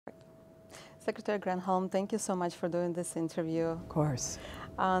Secretary Granholm, thank you so much for doing this interview. Of course.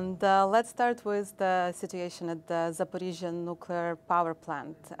 And let's start with the situation at the Zaporizhzhia nuclear power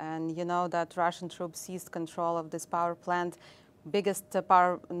plant. And you know that Russian troops seized control of this power plant, biggest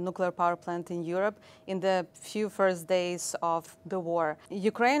nuclear power plant in Europe, in the few first days of the war.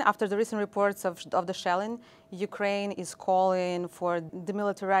 Ukraine, after the recent reports of the shelling, Ukraine is calling for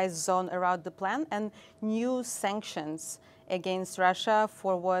demilitarized zone around the plant and new sanctions against Russia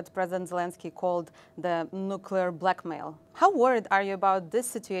for what President Zelensky called the nuclear blackmail. How worried are you about this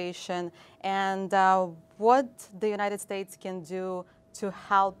situation, and what the United States can do to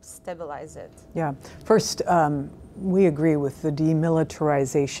help stabilize it? Yeah. First, we agree with the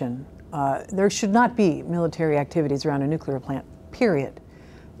demilitarization. There should not be military activities around a nuclear plant, period.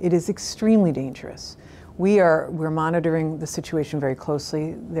 It is extremely dangerous. We're monitoring the situation very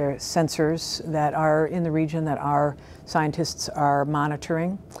closely. There are sensors that are in the region that our scientists are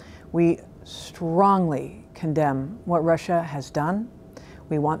monitoring. We strongly condemn what Russia has done.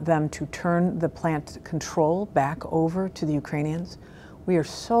 We want them to turn the plant control back over to the Ukrainians. We are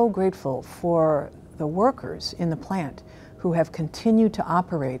so grateful for the workers in the plant who have continued to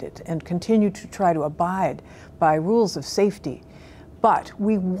operate it and continue to try to abide by rules of safety. But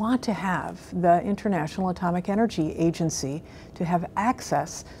we want to have the International Atomic Energy Agency to have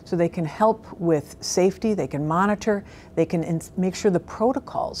access so they can help with safety, they can monitor, they can make sure the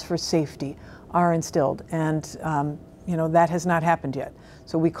protocols for safety are instilled. And that has not happened yet.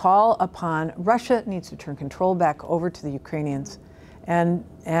 So we call upon Russia needs to turn control back over to the Ukrainians,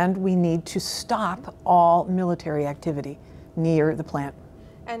 and we need to stop all military activity near the plant.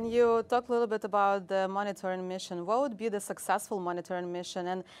 And you talked a little bit about the monitoring mission. What would be the successful monitoring mission,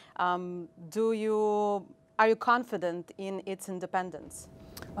 and are you confident in its independence?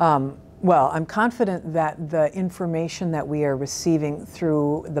 Well, I'm confident that the information that we are receiving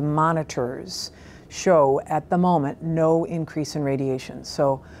through the monitors show at the moment no increase in radiation.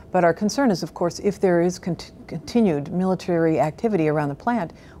 But our concern is, of course, if there is continued military activity around the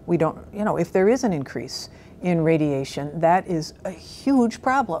plant, we don't, if there is an increase in radiation, that is a huge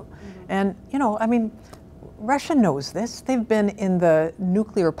problem. Mm-hmm. And, Russia knows this. They've been in the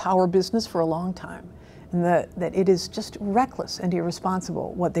nuclear power business for a long time, and that it is just reckless and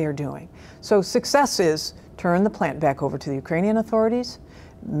irresponsible what they are doing. So success is turn the plant back over to the Ukrainian authorities,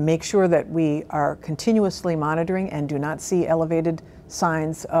 make sure that we are continuously monitoring and do not see elevated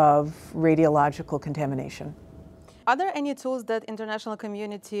signs of radiological contamination. Are there any tools that international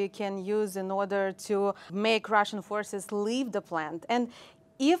community can use in order to make Russian forces leave the plant? And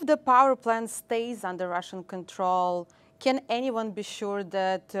if the power plant stays under Russian control, can anyone be sure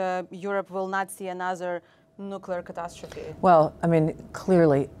that Europe will not see another nuclear catastrophe? Well,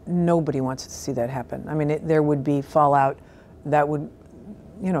 clearly nobody wants to see that happen. There would be fallout that would,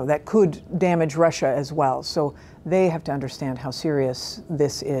 that could damage Russia as well. So they have to understand how serious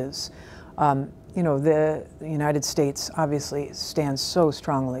this is. The United States obviously stands so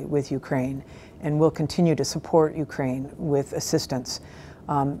strongly with Ukraine and will continue to support Ukraine with assistance.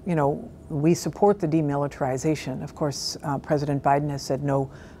 We support the demilitarization. Of course, President Biden has said no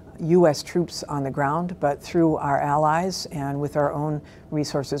U.S. troops on the ground, but through our allies and with our own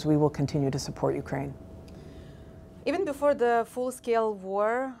resources, we will continue to support Ukraine. Even before the full-scale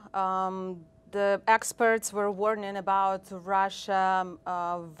war, the experts were warning about Russia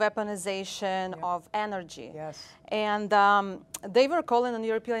weaponization of energy. Yes. And they were calling on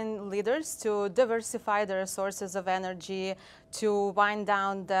European leaders to diversify their sources of energy, to wind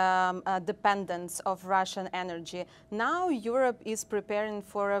down the dependence of Russian energy. Now Europe is preparing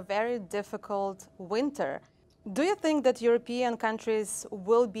for a very difficult winter. Do you think that European countries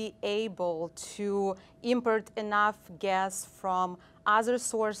will be able to import enough gas from other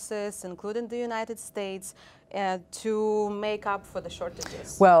sources, including the United States, to make up for the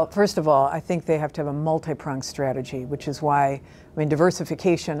shortages? Well, first of all, I think they have to have a multi-pronged strategy, which is why,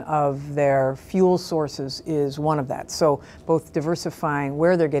 diversification of their fuel sources is one of that. So both diversifying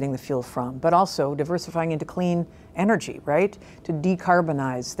where they're getting the fuel from, but also diversifying into clean energy, right? To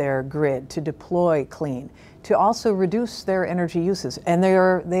decarbonize their grid, to deploy clean, to also reduce their energy uses. And they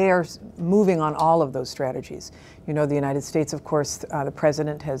are moving on all of those strategies. The United States, of course, the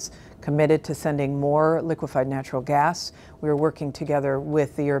president has committed to sending more liquefied natural gas. We're working together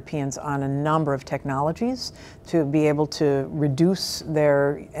with the Europeans on a number of technologies to be able to reduce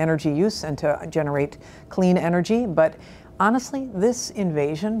their energy use and to generate clean energy. But honestly, this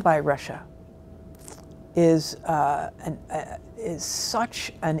invasion by Russia is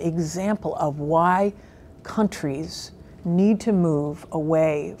such an example of why countries need to move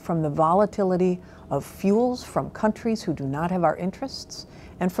away from the volatility of fuels from countries who do not have our interests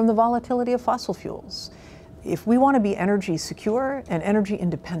and from the volatility of fossil fuels. If we want to be energy secure and energy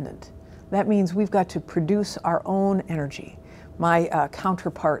independent, that means we've got to produce our own energy. My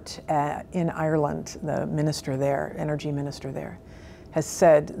counterpart in Ireland, the minister there, energy minister there, has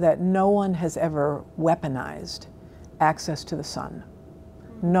said that no one has ever weaponized access to the sun.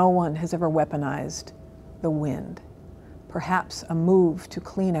 No one has ever weaponized the wind. Perhaps a move to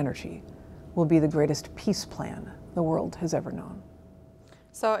clean energy will be the greatest peace plan the world has ever known.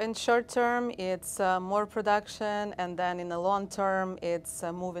 So in short term, it's more production, and then in the long term, it's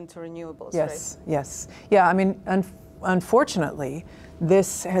moving to renewables, yes, right? Yes. Yeah, I mean, unfortunately,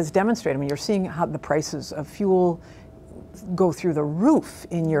 this has demonstrated, I mean, you're seeing how the prices of fuel go through the roof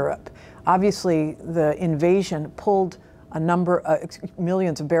in Europe. Obviously, the invasion pulled a number,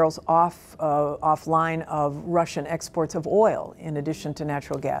 millions of barrels offline of Russian exports of oil, in addition to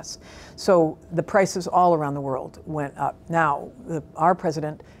natural gas. So the prices all around the world went up. Now, our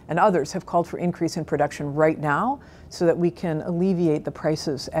president and others have called for increase in production right now so that we can alleviate the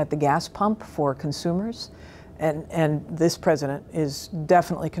prices at the gas pump for consumers. And this president is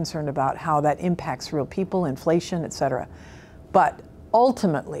definitely concerned about how that impacts real people, inflation, et cetera. But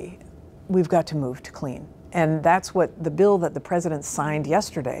ultimately, we've got to move to clean. And that's what the bill that the president signed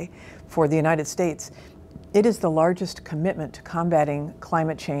yesterday for the United States, it is the largest commitment to combating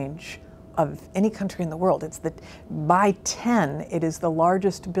climate change of any country in the world. It's the, by 10, it is the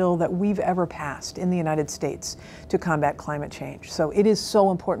largest bill that we've ever passed in the United States to combat climate change. So it is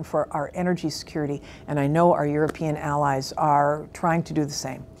so important for our energy security, and I know our European allies are trying to do the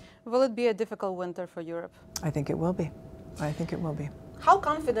same. Will it be a difficult winter for Europe? I think it will be. I think it will be. How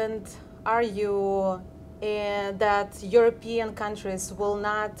confident are you that European countries will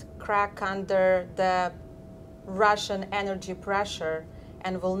not crack under the Russian energy pressure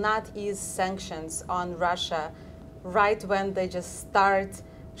and will not ease sanctions on Russia right when they just start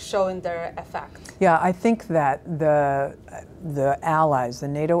showing their effect? Yeah, I think that the allies, the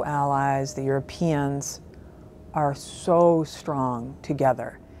NATO allies, the Europeans are so strong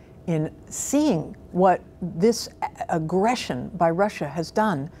together in seeing what this aggression by Russia has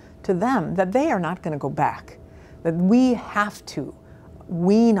done to them, that they are not going to go back, that we have to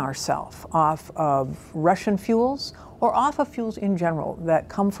wean ourselves off of Russian fuels or off of fuels in general that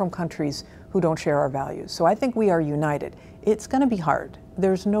come from countries who don't share our values. So I think we are united. It's going to be hard.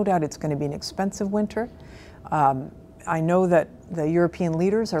 There's no doubt it's going to be an expensive winter. I know that the European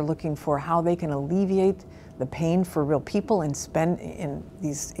leaders are looking for how they can alleviate the pain for real people and spend in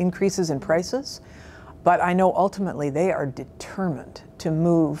these increases in prices. But I know ultimately they are determined to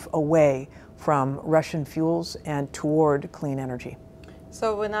move away from Russian fuels and toward clean energy.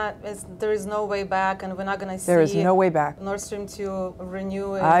 So there is no way back, and we're not going to see there is no way back. Nord Stream 2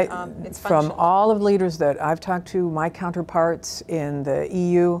 renew its From function. all of the leaders that I've talked to, my counterparts in the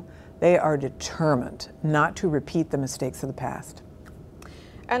EU, they are determined not to repeat the mistakes of the past.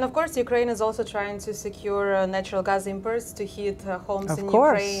 And of course, Ukraine is also trying to secure natural gas imports to heat homes in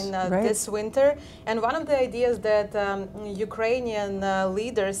course, Ukraine right. this winter. And one of the ideas that Ukrainian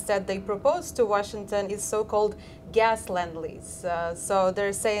leaders said they proposed to Washington is so-called gas lend-lease. So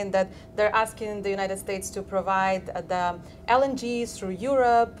they're saying that they're asking the United States to provide the LNG through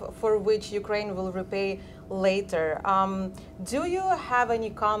Europe, for which Ukraine will repay later. Do you have any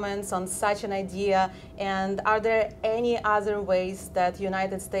comments on such an idea, and are there any other ways that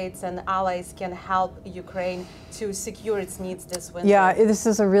United States and allies can help Ukraine to secure its needs this winter? Yeah, this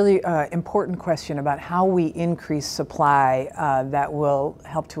is a really important question about how we increase supply that will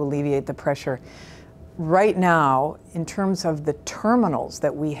help to alleviate the pressure. Right now, in terms of the terminals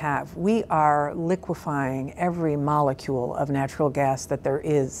that we have, we are liquefying every molecule of natural gas that there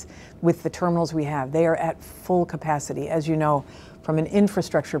is with the terminals we have. They are at full capacity. As you know, from an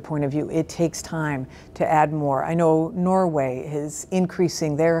infrastructure point of view, it takes time to add more. I know Norway is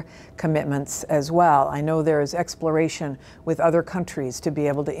increasing their commitments as well. I know there is exploration with other countries to be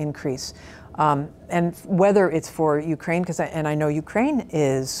able to increase. And whether it's for Ukraine, and I know Ukraine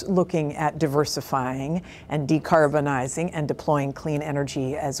is looking at diversifying and decarbonizing and deploying clean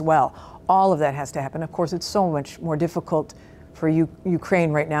energy as well. All of that has to happen. Of course, it's so much more difficult for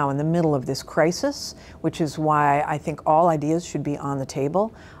Ukraine right now in the middle of this crisis, which is why I think all ideas should be on the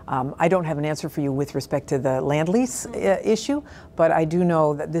table. I don't have an answer for you with respect to the land lease issue, but I do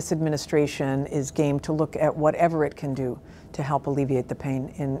know that this administration is game to look at whatever it can do to help alleviate the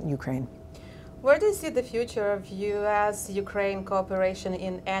pain in Ukraine. Where do you see the future of U.S.-Ukraine cooperation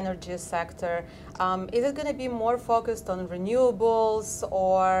in energy sector? Is it going to be more focused on renewables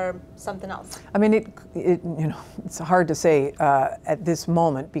or something else? I mean, it's hard to say at this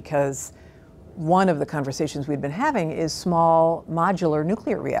moment because one of the conversations we've been having is small modular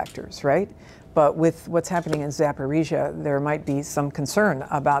nuclear reactors, right? But with what's happening in Zaporizhia, there might be some concern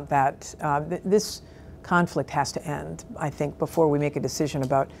about that. This conflict has to end, I think, before we make a decision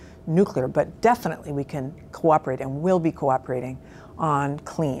about nuclear, but definitely we can cooperate and will be cooperating on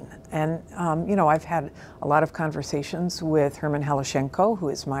clean. And, you know, I've had a lot of conversations with Herman Halushenko, who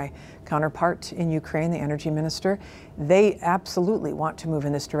is my counterpart in Ukraine, the energy minister. They absolutely want to move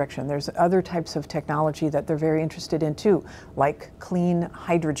in this direction. There's other types of technology that they're very interested in too, like clean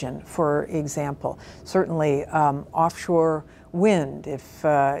hydrogen, for example. Certainly offshore wind, if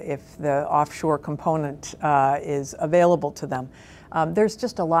the offshore component is available to them. There's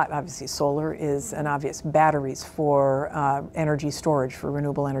just a lot. Obviously, solar is an obvious. Batteries for energy storage, for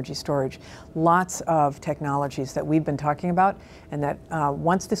renewable energy storage. Lots of technologies that we've been talking about, and that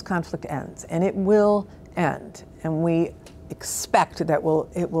once this conflict ends, and it will end, and we expect that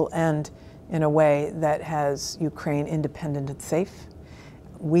it will end in a way that has Ukraine independent and safe,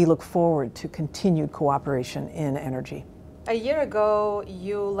 we look forward to continued cooperation in energy. A year ago,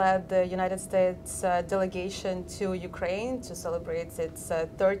 you led the United States delegation to Ukraine to celebrate its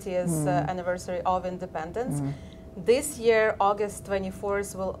 30th anniversary of independence. This year, August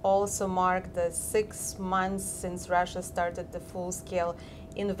 24th, will also mark the 6 months since Russia started the full-scale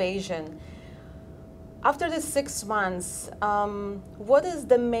invasion. After the 6 months, what is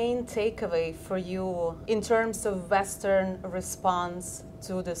the main takeaway for you in terms of Western response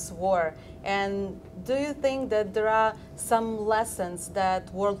to this war? And do you think that there are some lessons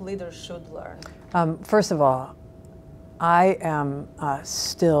that world leaders should learn? First of all, I am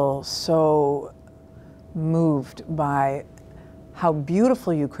still so moved by how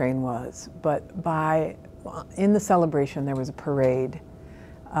beautiful Ukraine was, but in the celebration there was a parade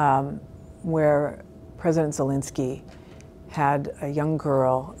where President Zelensky had a young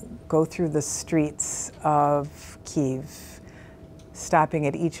girl go through the streets of Kyiv, stopping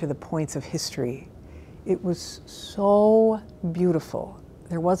at each of the points of history. It was so beautiful.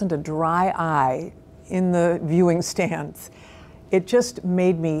 There wasn't a dry eye in the viewing stands. It just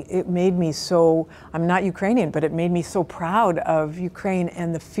made me so, I'm not Ukrainian, but it made me so proud of Ukraine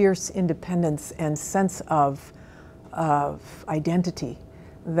and the fierce independence and sense of identity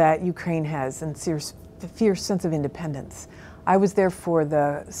that Ukraine has, and the fierce sense of independence. I was there for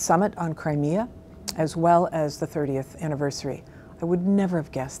the summit on Crimea, as well as the 30th anniversary. I would never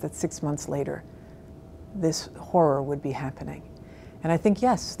have guessed that 6 months later, this horror would be happening. And I think,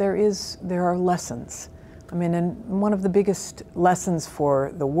 yes, there are lessons. I mean, and one of the biggest lessons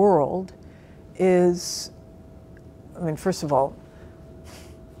for the world is, I mean, first of all,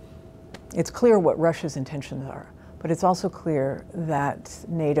 it's clear what Russia's intentions are, but it's also clear that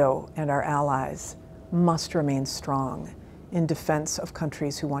NATO and our allies must remain strong in defense of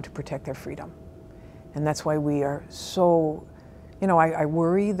countries who want to protect their freedom. And that's why we are so, you know, I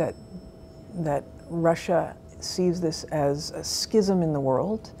worry that Russia sees this as a schism in the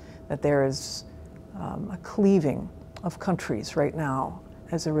world, that there is a cleaving of countries right now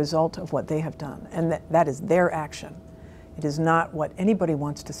as a result of what they have done. And that is their action. It is not what anybody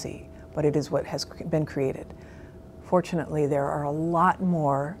wants to see, but it is what has been created. Fortunately, there are a lot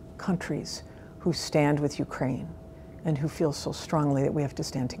more countries who stand with Ukraine and who feel so strongly that we have to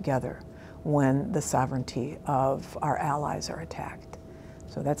stand together when the sovereignty of our allies are attacked.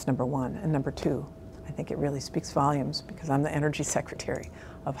 So that's number one. And number two, I think it really speaks volumes, because I'm the energy secretary,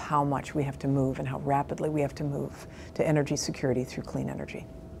 of how much we have to move and how rapidly we have to move to energy security through clean energy.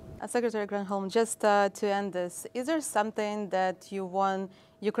 Secretary Granholm, just to end this, is there something that you want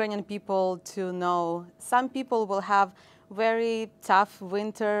Ukrainian people to know? Some people will have very tough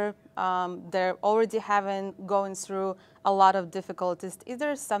winter. They're already going through a lot of difficulties. Is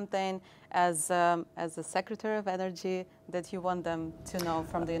there something as a Secretary of Energy that you want them to know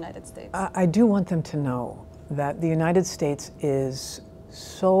from the United States? I do want them to know that the United States is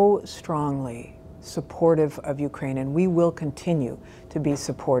so strongly supportive of Ukraine, and we will continue to be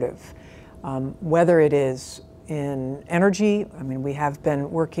supportive. Whether it is in energy, I mean, we have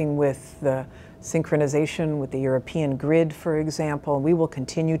been working with the synchronization with the European grid, for example. We will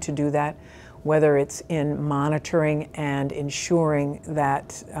continue to do that, whether it's in monitoring and ensuring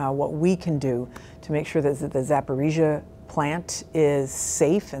that what we can do to make sure that the Zaporizhia plant is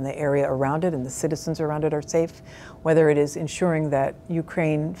safe and the area around it and the citizens around it are safe, whether it is ensuring that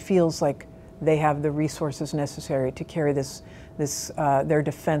Ukraine feels like they have the resources necessary to carry their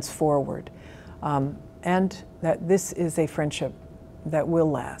defense forward. And that this is a friendship that will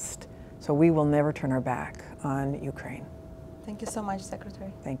last. So we will never turn our back on Ukraine. Thank you so much,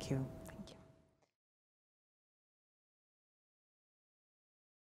 Secretary. Thank you.